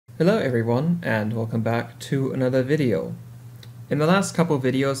Hello everyone and welcome back to another video. In the last couple of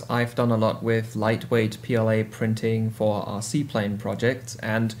videos I've done a lot with lightweight PLA printing for our seaplane projects,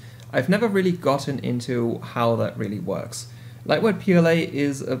 and I've never really gotten into how that really works. Lightweight PLA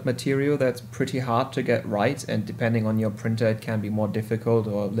is a material that's pretty hard to get right, and depending on your printer it can be more difficult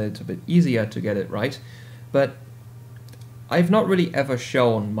or a little bit easier to get it right, but I've not really ever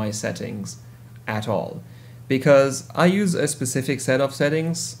shown my settings at all, because I use a specific set of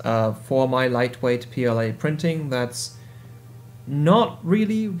settings for my lightweight PLA printing that's not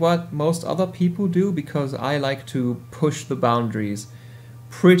really what most other people do, because I like to push the boundaries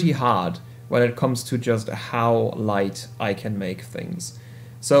pretty hard when it comes to just how light I can make things.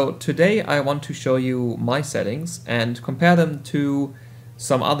 So today I want to show you my settings and compare them to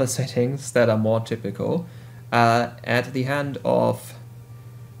some other settings that are more typical at the hand of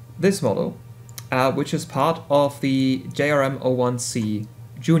this model, which is part of the JRM-01C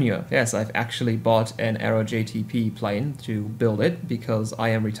Junior. Yes, I've actually bought an Aero JTP plane to build it because I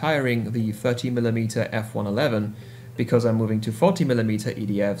am retiring the 30mm F111 because I'm moving to 40mm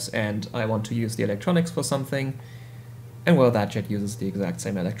EDFs and I want to use the electronics for something, and well, that jet uses the exact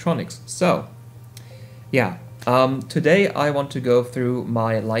same electronics. So yeah, today I want to go through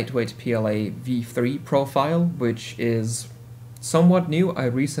my lightweight PLA V3 profile, which is somewhat new. I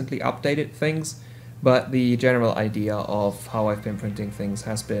recently updated things, but the general idea of how I've been printing things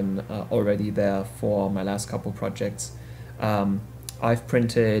has been already there for my last couple projects. I've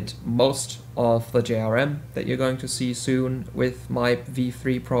printed most of the JRM that you're going to see soon with my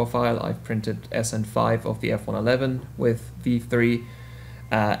V3 profile. I've printed SN5 of the F111 with V3,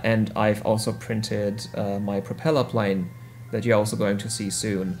 and I've also printed my propeller plane that you're also going to see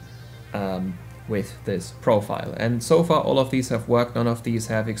soon with this profile. And so far all of these have worked. None of these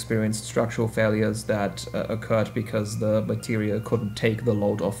have experienced structural failures that occurred because the material couldn't take the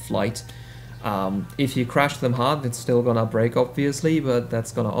load of flight. If you crash them hard, it's still gonna break obviously, but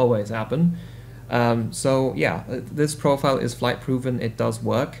that's gonna always happen. So yeah, this profile is flight proven, it does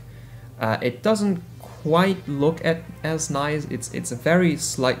work. It doesn't quite look as nice. It's very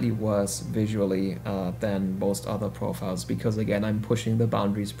slightly worse visually than most other profiles, because again I'm pushing the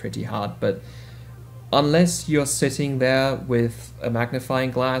boundaries pretty hard, but unless you're sitting there with a magnifying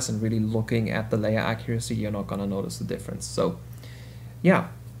glass and really looking at the layer accuracy, you're not gonna notice the difference. So yeah,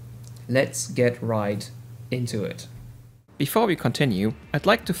 let's get right into it. Before we continue, I'd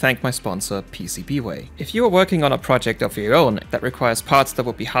like to thank my sponsor, PCBWay. If you are working on a project of your own that requires parts that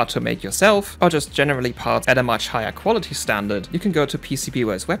would be hard to make yourself, or just generally parts at a much higher quality standard, you can go to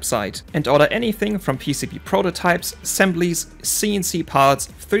PCBWay's website and order anything from PCB prototypes, assemblies, CNC parts,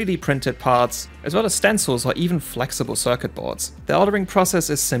 3D printed parts, as well as stencils or even flexible circuit boards. The ordering process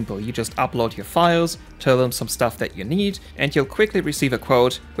is simple. You just upload your files, tell them some stuff that you need, and you'll quickly receive a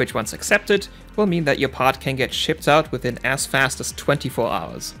quote, which once accepted, will mean that your part can get shipped out within as fast as 24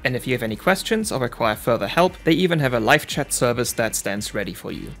 hours. And if you have any questions or require further help, they even have a live chat service that stands ready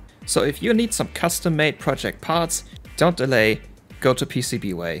for you. So if you need some custom-made project parts, don't delay, go to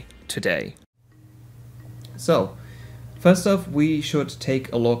PCBWay today. So, first off, we should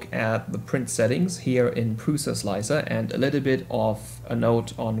take a look at the print settings here in Prusa Slicer, and a little bit of a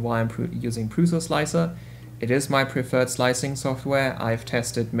note on why I'm using Prusa Slicer. It is my preferred slicing software. I've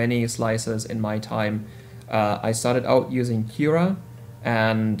tested many slicers in my time. I started out using Cura,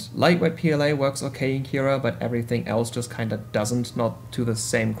 and lightweight PLA works okay in Cura, but everything else just kind of doesn't, not to the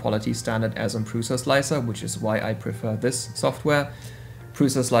same quality standard as in Prusa Slicer, which is why I prefer this software.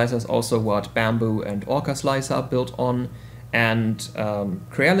 Prusa Slicer is also what Bamboo and Orca Slicer are built on, and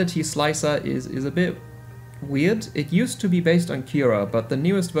Creality Slicer is a bit weird. It used to be based on Cura, but the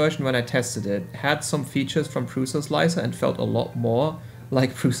newest version when I tested it had some features from Prusa Slicer and felt a lot more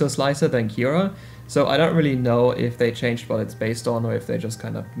like Prusa Slicer than Cura, so I don't really know if they changed what it's based on or if they just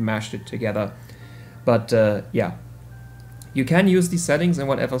kind of mashed it together. But yeah, you can use these settings in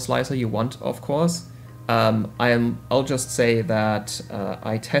whatever slicer you want, of course. I'll just say that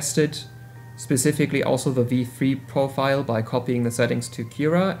I tested specifically also the V3 profile by copying the settings to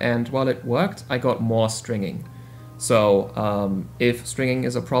Cura, and while it worked, I got more stringing. So if stringing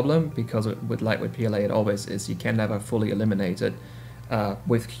is a problem, because with lightweight PLA it always is, you can never fully eliminate it.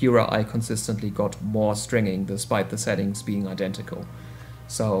 With Cura I consistently got more stringing despite the settings being identical.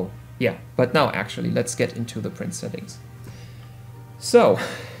 So yeah, but now actually let's get into the print settings. So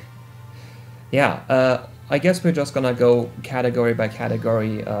yeah, I guess we're just gonna go category by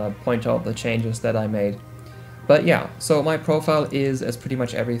category, point out the changes that I made. But yeah, so my profile is, as pretty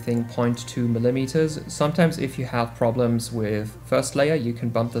much everything, 0.2 millimeters. Sometimes if you have problems with first layer, you can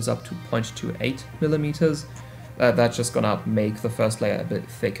bump this up to 0.28 millimeters. That's just gonna make the first layer a bit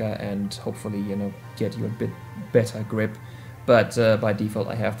thicker and hopefully, you know, get you a bit better grip. But by default,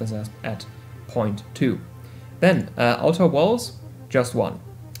 I have this at 0.2. Then outer walls, just 1.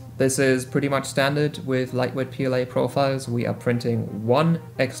 This is pretty much standard with lightweight PLA profiles. We are printing 1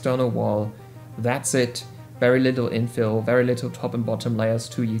 external wall. That's it. Very little infill, very little top and bottom layers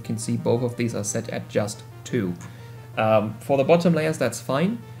too. You can see both of these are set at just 2. For the bottom layers, that's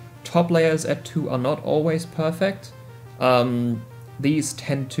fine. Top layers at 2 are not always perfect. These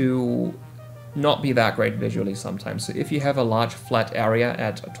tend to not be that great visually sometimes. So if you have a large flat area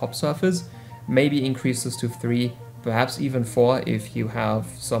at a top surface, maybe increase this to 3, perhaps even 4 if you have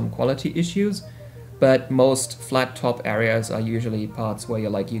some quality issues. But most flat top areas are usually parts where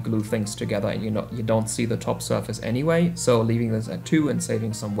you glue things together and you don't see the top surface anyway. So leaving this at 2 and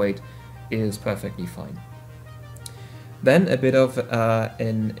saving some weight is perfectly fine. Then a bit of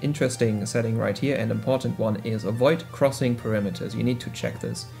an interesting setting right here, and important one, is avoid crossing perimeters. You need to check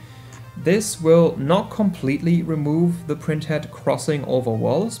this. This will not completely remove the printhead crossing over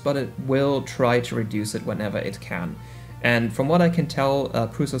walls, but it will try to reduce it whenever it can. And from what I can tell,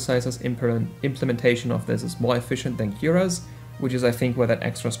 Prusa-Size's implementation of this is more efficient than Cura's, which is I think where that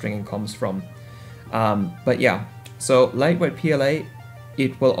extra stringing comes from. But yeah, so lightweight PLA,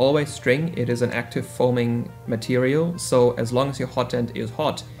 it will always string. It is an active foaming material, so as long as your hot end is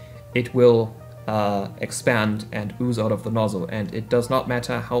hot, it will expand and ooze out of the nozzle, and it does not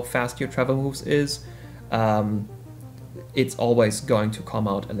matter how fast your travel moves is, it's always going to come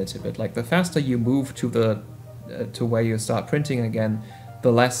out a little bit. Like the faster you move to the to where you start printing again,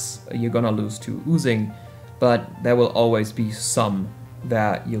 the less you're gonna lose to oozing, but there will always be some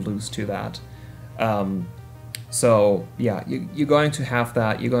that you lose to that. So yeah, you're going to have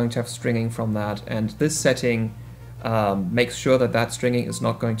that, you're going to have stringing from that, and this setting makes sure that that stringing is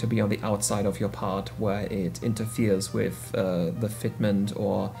not going to be on the outside of your part where it interferes with the fitment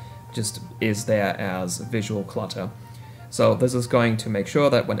or just is there as visual clutter. So this is going to make sure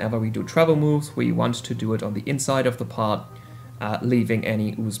that whenever we do travel moves, we want to do it on the inside of the part, leaving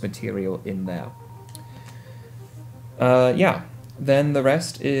any ooze material in there. Yeah, then the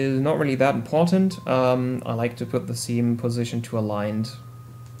rest is not really that important. I like to put the seam position to aligned.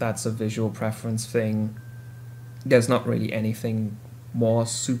 That's a visual preference thing. There's not really anything more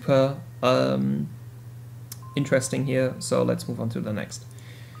super interesting here, so let's move on to the next.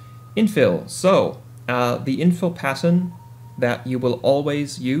 Infill. So the infill pattern that you will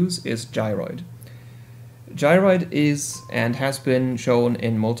always use is gyroid. Gyroid is and has been shown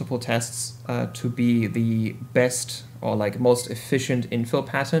in multiple tests to be the best or most efficient infill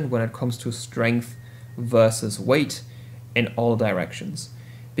pattern when it comes to strength versus weight in all directions.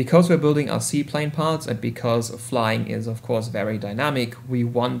 Because we're building our seaplane parts and because flying is of course very dynamic, we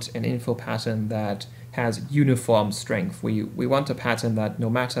want an infill pattern that has uniform strength. We want a pattern that no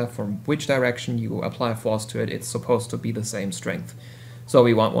matter from which direction you apply force to it, it's supposed to be the same strength. So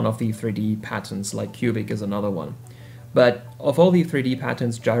we want one of the 3D patterns, like cubic is another one. But of all the 3D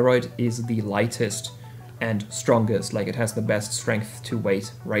patterns, gyroid is the lightest and strongest, it has the best strength to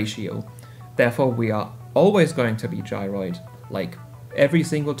weight ratio. Therefore we are always going to be gyroid. Every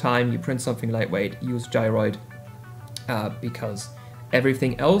single time you print something lightweight, use gyroid because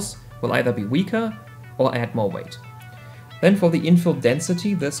everything else will either be weaker or add more weight. Then for the infill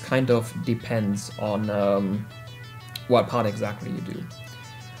density, this kind of depends on what part exactly you do.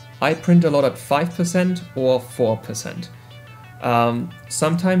 I print a lot at 5% or 4%.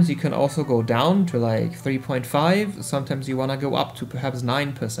 Sometimes you can also go down to 3.5, sometimes you want to go up to perhaps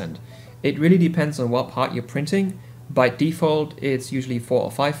 9%. It really depends on what part you're printing. By default, it's usually 4 or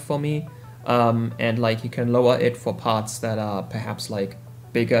 5 for me, and you can lower it for parts that are perhaps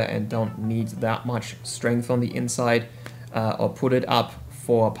bigger and don't need that much strength on the inside, or put it up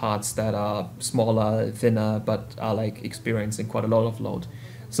for parts that are smaller, thinner, but are experiencing quite a lot of load.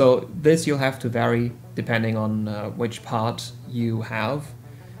 So this you'll have to vary depending on which part you have,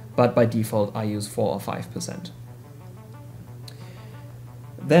 but by default I use 4 or 5%.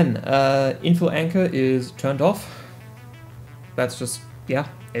 Then infill anchor is turned off. That's just, yeah,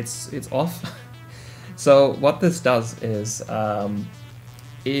 it's off. So what this does is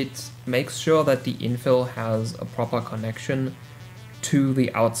it makes sure that the infill has a proper connection to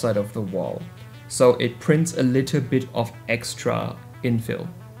the outside of the wall. So it prints a little bit of extra infill.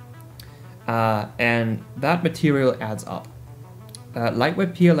 And that material adds up.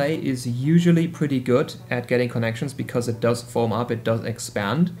 Lightweight PLA is usually pretty good at getting connections because it does foam up, it does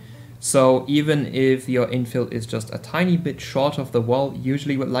expand. So even if your infill is just a tiny bit short of the wall,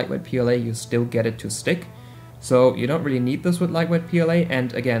 usually with lightweight PLA you still get it to stick. So you don't really need this with lightweight PLA,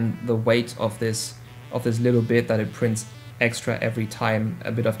 and again, the weight of this of this little bit that it prints extra every time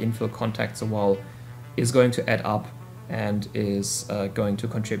a bit of infill contacts a wall is going to add up and is going to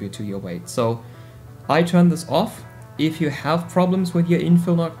contribute to your weight. So I turn this off. If you have problems with your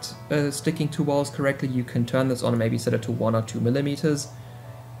infill not sticking to walls correctly, you can turn this on and maybe set it to 1 or 2 millimeters.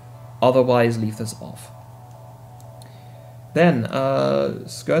 Otherwise, leave this off. Then,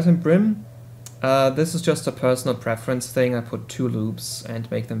 skirt and brim. This is just a personal preference thing. I put 2 loops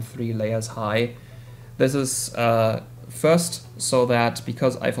and make them 3 layers high. This is first so that,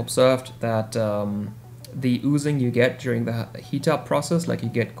 because I've observed that the oozing you get during the heat up process, like you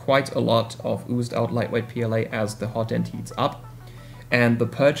get quite a lot of oozed out lightweight PLA as the hot end heats up. And the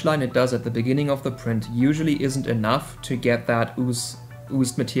purge line it does at the beginning of the print usually isn't enough to get that oozed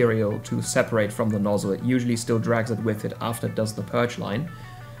material to separate from the nozzle. It usually still drags it with it after it does the purge line.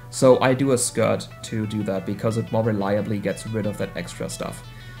 So I do a skirt to do that because it more reliably gets rid of that extra stuff.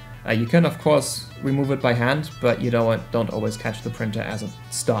 You can of course remove it by hand, but you don't always catch the printer as it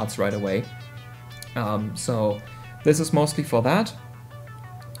starts right away. So this is mostly for that.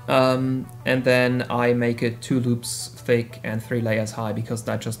 And then I make it 2 loops thick and 3 layers high because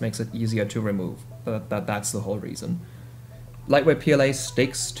that just makes it easier to remove. That's the whole reason. Lightweight PLA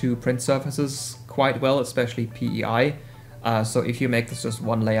sticks to print surfaces quite well, especially PEI. So if you make this just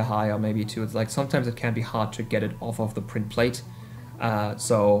 1 layer high or maybe 2, it's like sometimes it can be hard to get it off of the print plate.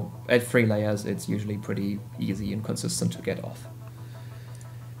 So at 3 layers, it's usually pretty easy and consistent to get off.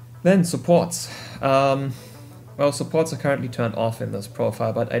 Then supports. Well, supports are currently turned off in this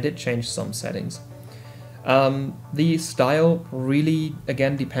profile, but I did change some settings. The style really,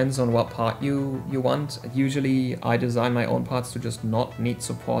 again, depends on what part you want. Usually I design my own parts to just not need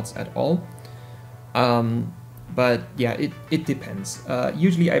supports at all. But yeah, it depends.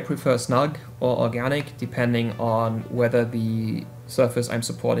 Usually I prefer snug or organic, depending on whether the surface I'm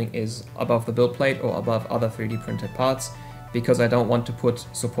supporting is above the build plate or above other 3D printed parts, because I don't want to put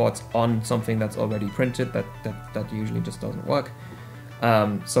supports on something that's already printed. That usually just doesn't work.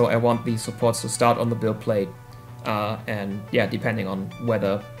 So I want these supports to start on the build plate, and yeah, depending on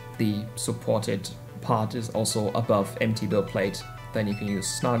whether the supported part is also above empty build plate, then you can use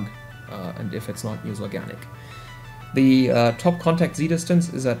snug, and if it's not, use organic. The top contact Z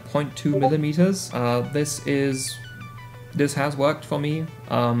distance is at 0.2 millimeters. This has worked for me.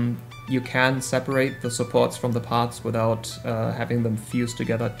 You can separate the supports from the parts without having them fused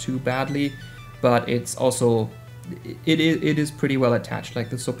together too badly, but it's also it is pretty well attached. Like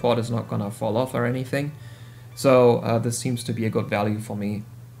the support is not gonna fall off or anything, so this seems to be a good value for me.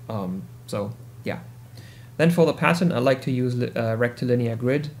 So yeah. Then for the pattern, I like to use rectilinear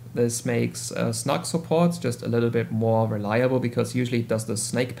grid. This makes snug supports just a little bit more reliable because usually it does the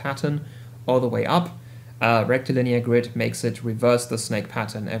snake pattern all the way up. Rectilinear grid makes it reverse the snake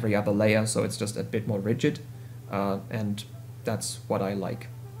pattern every other layer, so it's just a bit more rigid, and that's what I like.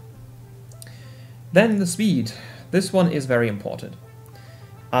 Then the speed. This one is very important.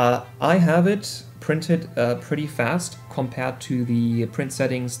 I have it printed pretty fast compared to the print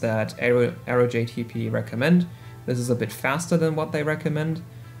settings that AeroJTP recommend. This is a bit faster than what they recommend.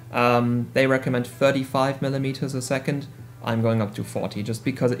 They recommend 35 millimeters a second. I'm going up to 40 just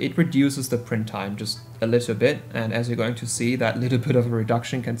because it reduces the print time just a little bit, and as you're going to see, that little bit of a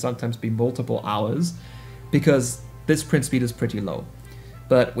reduction can sometimes be multiple hours because this print speed is pretty low.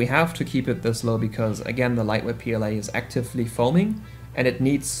 But we have to keep it this low because, again, the lightweight PLA is actively foaming and it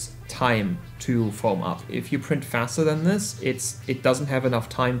needs time to foam up. If you print faster than this, it doesn't have enough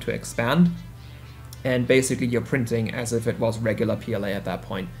time to expand, and basically you're printing as if it was regular PLA at that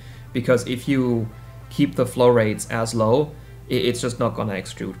point, because if you keep the flow rates as low, it's just not gonna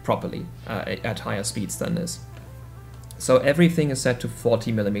extrude properly at higher speeds than this. So everything is set to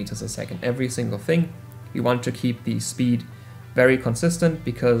 40 millimeters a second, every single thing. You want to keep the speed very consistent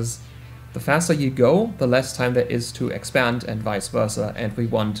because the faster you go, the less time there is to expand and vice versa, and we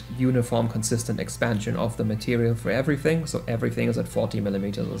want uniform, consistent expansion of the material for everything, so everything is at 40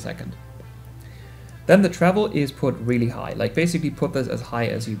 millimeters a second. Then the travel is put really high, like basically put this as high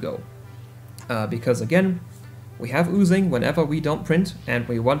as you go. Because again, we have oozing whenever we don't print and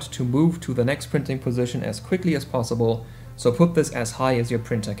we want to move to the next printing position as quickly as possible, so put this as high as your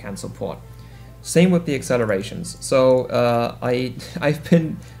printer can support. Same with the accelerations. So I've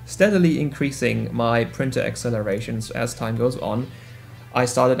been steadily increasing my printer accelerations as time goes on. I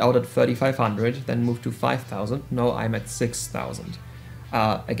started out at 3500, then moved to 5000, now I'm at 6000.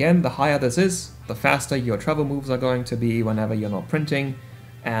 Again, the higher this is, the faster your travel moves are going to be whenever you're not printing,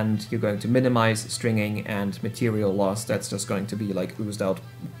 and you're going to minimize stringing and material loss. That's just going to be like oozed out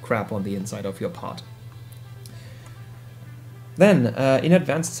crap on the inside of your part. Then, in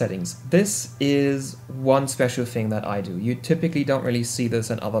advanced settings, this is one special thing that I do. You typically don't really see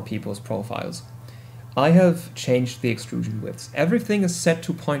this in other people's profiles. I have changed the extrusion widths. Everything is set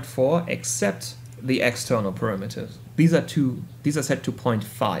to 0.4 except the external perimeters. These are set to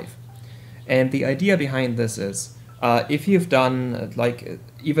 0.5. And the idea behind this is, if you've done like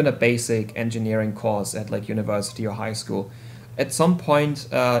even a basic engineering course at like university or high school, at some point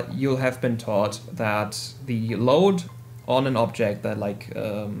you'll have been taught that the load on an object that like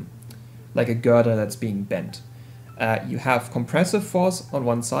a girder that's being bent, you have compressive force on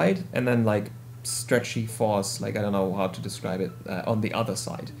one side and then like stretchy force, like I don't know how to describe it, on the other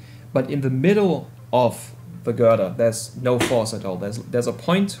side. But in the middle of the girder, there's no force at all. There's a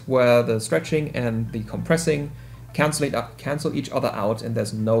point where the stretching and the compressing cancel each other out, and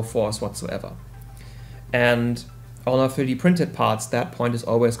there's no force whatsoever. And on our 3D printed parts, that point is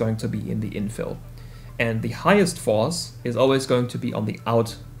always going to be in the infill. And the highest force is always going to be on the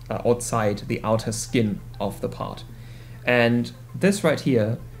outside, the outer skin of the part. And this right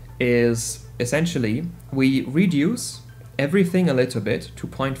here is essentially, we reduce everything a little bit to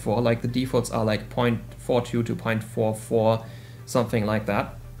 0.4, like the defaults are like 0.42 to 0.44, something like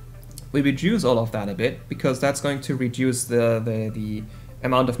that. We reduce all of that a bit because that's going to reduce the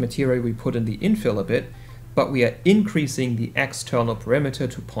amount of material we put in the infill a bit, but we are increasing the external perimeter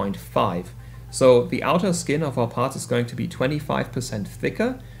to 0.5. So the outer skin of our parts is going to be 25%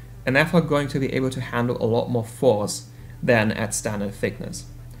 thicker, and therefore going to be able to handle a lot more force than at standard thickness.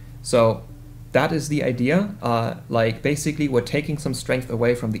 So that is the idea. Like basically we're taking some strength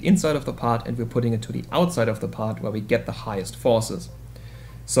away from the inside of the part and we're putting it to the outside of the part where we get the highest forces.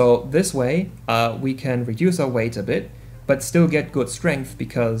 So this way we can reduce our weight a bit, but still get good strength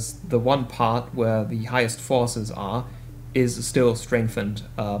because the one part where the highest forces are is still strengthened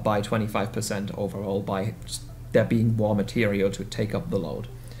by 25% overall by just there being more material to take up the load.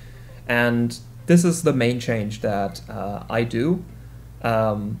 And this is the main change that I do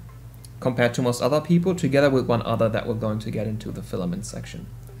compared to most other people, together with one other that we're going to get into the filament section.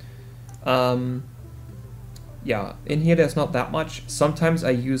 Yeah, in here there's not that much. Sometimes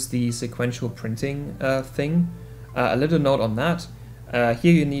I use the sequential printing thing. A little note on that.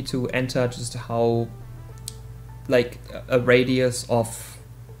 Here you need to enter just how, like a radius of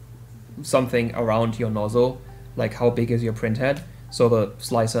something around your nozzle, like how big is your print head, so the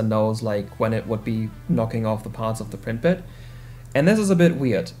slicer knows like when it would be knocking off the parts of the print bed. And this is a bit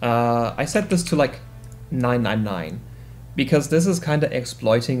weird. I set this to like 999 because this is kind of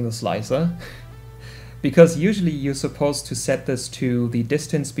exploiting the slicer. Because usually you're supposed to set this to the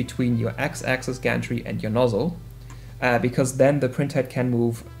distance between your x-axis gantry and your nozzle, because then the print head can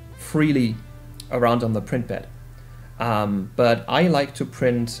move freely around on the print bed. But I like to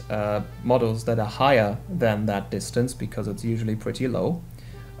print models that are higher than that distance because it's usually pretty low.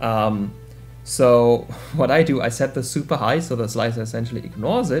 So what I do, I set this super high so the slicer essentially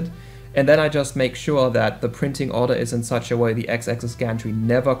ignores it, and then I just make sure that the printing order is in such a way the x-axis gantry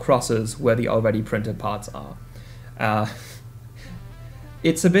never crosses where the already printed parts are.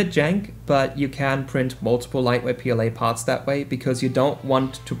 It's a bit jank, but you can print multiple lightweight PLA parts that way because you don't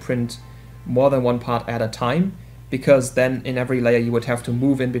want to print more than one part at a time, because then in every layer you would have to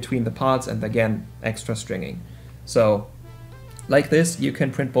move in between the parts and again extra stringing. So like this, you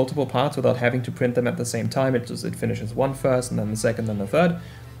can print multiple parts without having to print them at the same time. It finishes one first and then the second, then the third.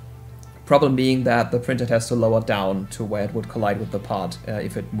 Problem being that the printhead has to lower down to where it would collide with the part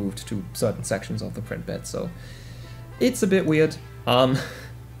if it moved to certain sections of the print bed. So it's a bit weird.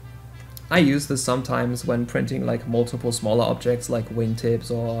 I use this sometimes when printing like multiple smaller objects like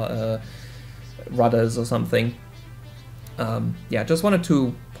wingtips or rudders or something. Yeah, just wanted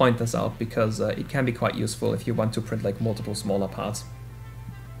to point this out because it can be quite useful if you want to print like multiple smaller parts.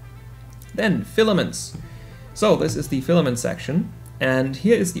 Then filaments. So this is the filament section, and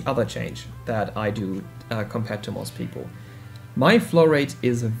here is the other change that I do compared to most people. My flow rate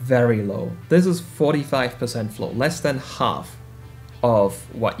is very low. This is 45% flow, less than half of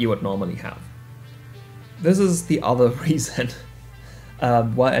what you would normally have. This is the other reason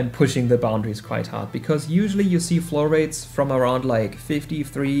why I'm pushing the boundaries quite hard, because usually you see flow rates from around like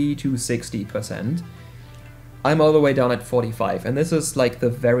 53 to 60%. I'm all the way down at 45, and this is like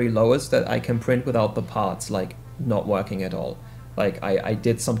the very lowest that I can print without the parts like not working at all. Like I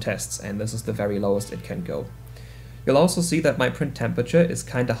did some tests and this is the very lowest it can go. You'll also see that my print temperature is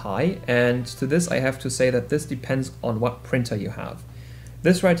kind of high, and to this I have to say that this depends on what printer you have.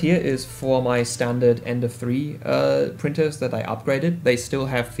 This right here is for my standard end of 3 printers that I upgraded. They still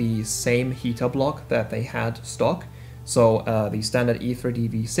have the same heater block that they had stock. So the standard E3D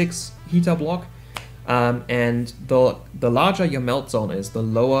V6 heater block. and the larger your melt zone is, the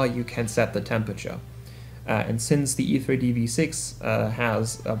lower you can set the temperature. And since the E3DV6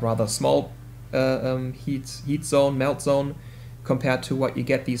 has a rather small heat zone, melt zone, compared to what you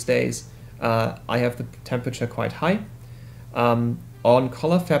get these days, I have the temperature quite high. On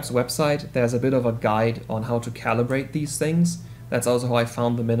ColorFab's website, there's a bit of a guide on how to calibrate these things. That's also how I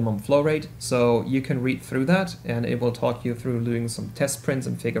found the minimum flow rate. So you can read through that, and it will talk you through doing some test prints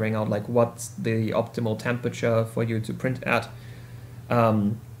and figuring out like what's the optimal temperature for you to print at.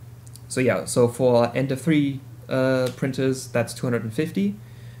 So yeah, so for Ender 3 printers, that's 250.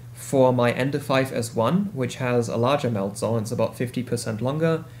 For my Ender 5 S1, which has a larger melt zone, it's about 50%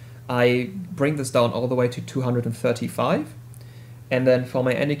 longer, I bring this down all the way to 235. And then for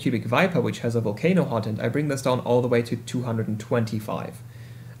my Anycubic Viper, which has a volcano hot end, I bring this down all the way to 225.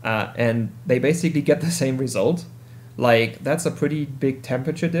 And they basically get the same result. Like, that's a pretty big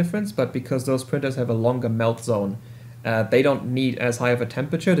temperature difference, but because those printers have a longer melt zone, they don't need as high of a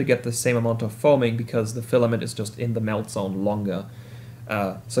temperature to get the same amount of foaming because the filament is just in the melt zone longer.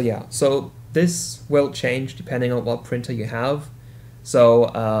 So yeah, so this will change depending on what printer you have.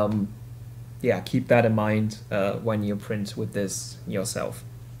 So yeah, keep that in mind when you print with this yourself.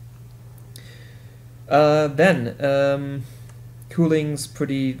 Then cooling's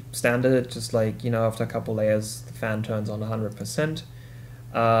pretty standard, just like, you know, after a couple layers the fan turns on 100%.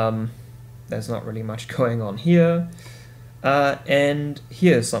 There's not really much going on here. And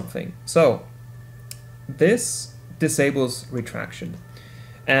here's something. So this disables retraction.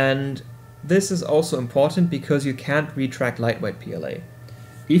 And this is also important because you can't retract lightweight PLA.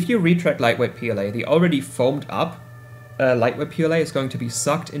 If you retract lightweight PLA, the already foamed up lightweight PLA is going to be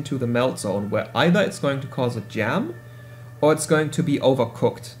sucked into the melt zone, where either it's going to cause a jam or it's going to be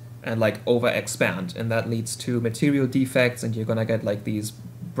overcooked and like overexpand, and that leads to material defects, and you're gonna get like these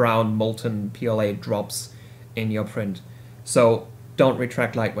brown molten PLA drops in your print. So don't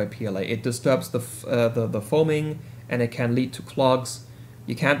retract lightweight PLA. It disturbs the foaming and it can lead to clogs.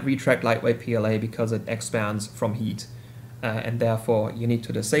 You can't retract lightweight PLA because it expands from heat. And therefore you need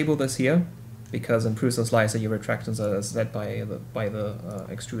to disable this here, because in Prusa Slicer your retractants are set by the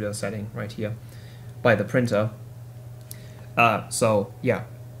extruder setting right here, by the printer. So yeah,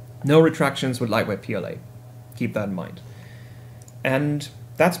 no retractions with lightweight PLA. Keep that in mind. And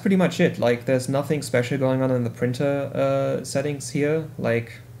that's pretty much it. Like, there's nothing special going on in the printer settings here.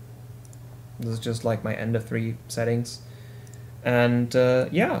 Like, this is just like my Ender 3 settings. And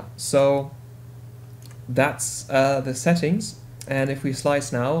yeah, so that's the settings. And if we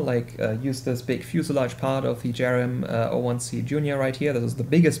slice now, like use this big fuselage part of the JRM 01C Junior right here, this is the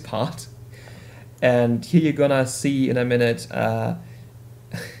biggest part. And here you're gonna see in a minute how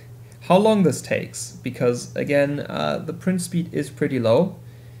long this takes, because again, the print speed is pretty low,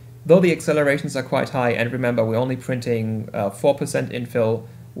 though the accelerations are quite high. And remember, we're only printing 4% infill,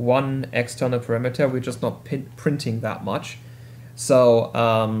 1 external perimeter, we're just not printing that much. So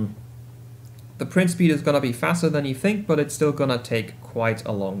the print speed is going to be faster than you think, but it's still going to take quite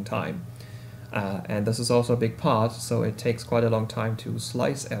a long time. And this is also a big part, so it takes quite a long time to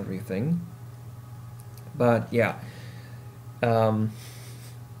slice everything. But yeah, there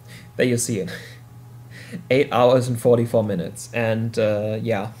you see it. 8 hours and 44 minutes. And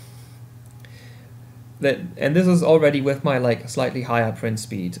yeah. And this is already with my like slightly higher print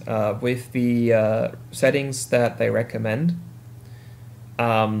speed. With the settings that they recommend,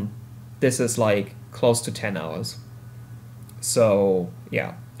 this is like close to 10 hours. So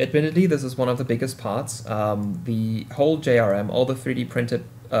yeah, admittedly this is one of the biggest parts. The whole JRM, all the 3D printed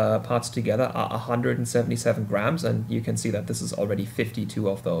parts together are 177 grams, and you can see that this is already 52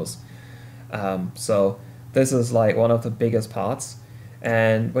 of those. So this is like one of the biggest parts.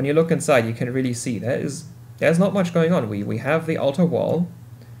 And when you look inside, you can really see there's not much going on. We have the outer wall,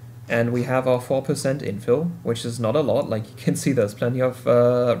 and we have our 4% infill, which is not a lot. Like, you can see there's plenty of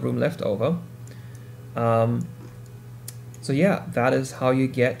room left over. So yeah, that is how you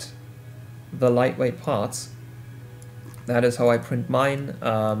get the lightweight parts. That is how I print mine.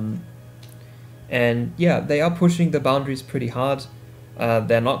 And yeah, they are pushing the boundaries pretty hard.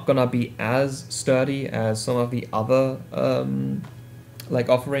 They're not gonna be as sturdy as some of the other like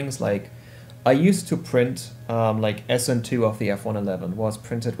offerings. Like, I used to print like SN2 of the F111 was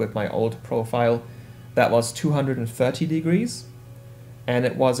printed with my old profile. That was 230 degrees, and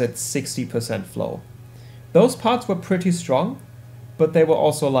it was at 60% flow. Those parts were pretty strong, but they were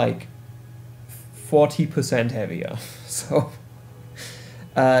also like 40% heavier. So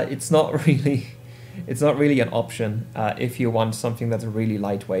it's not really an option if you want something that's really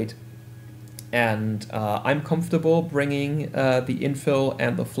lightweight. And I'm comfortable bringing the infill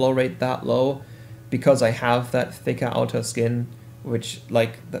and the flow rate that low because I have that thicker outer skin, which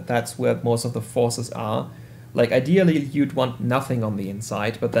like that's where most of the forces are. Like ideally you'd want nothing on the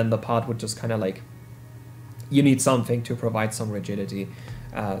inside, but then the part would just kind of like, you need something to provide some rigidity.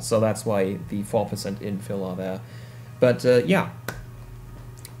 So that's why the 4% infill are there. But yeah,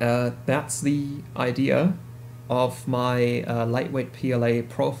 that's the idea of my lightweight PLA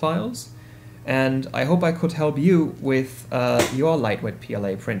profiles. And I hope I could help you with your lightweight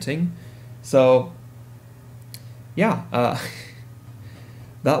PLA printing. So yeah,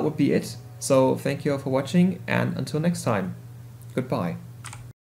 that would be it. So thank you all for watching, and until next time, goodbye.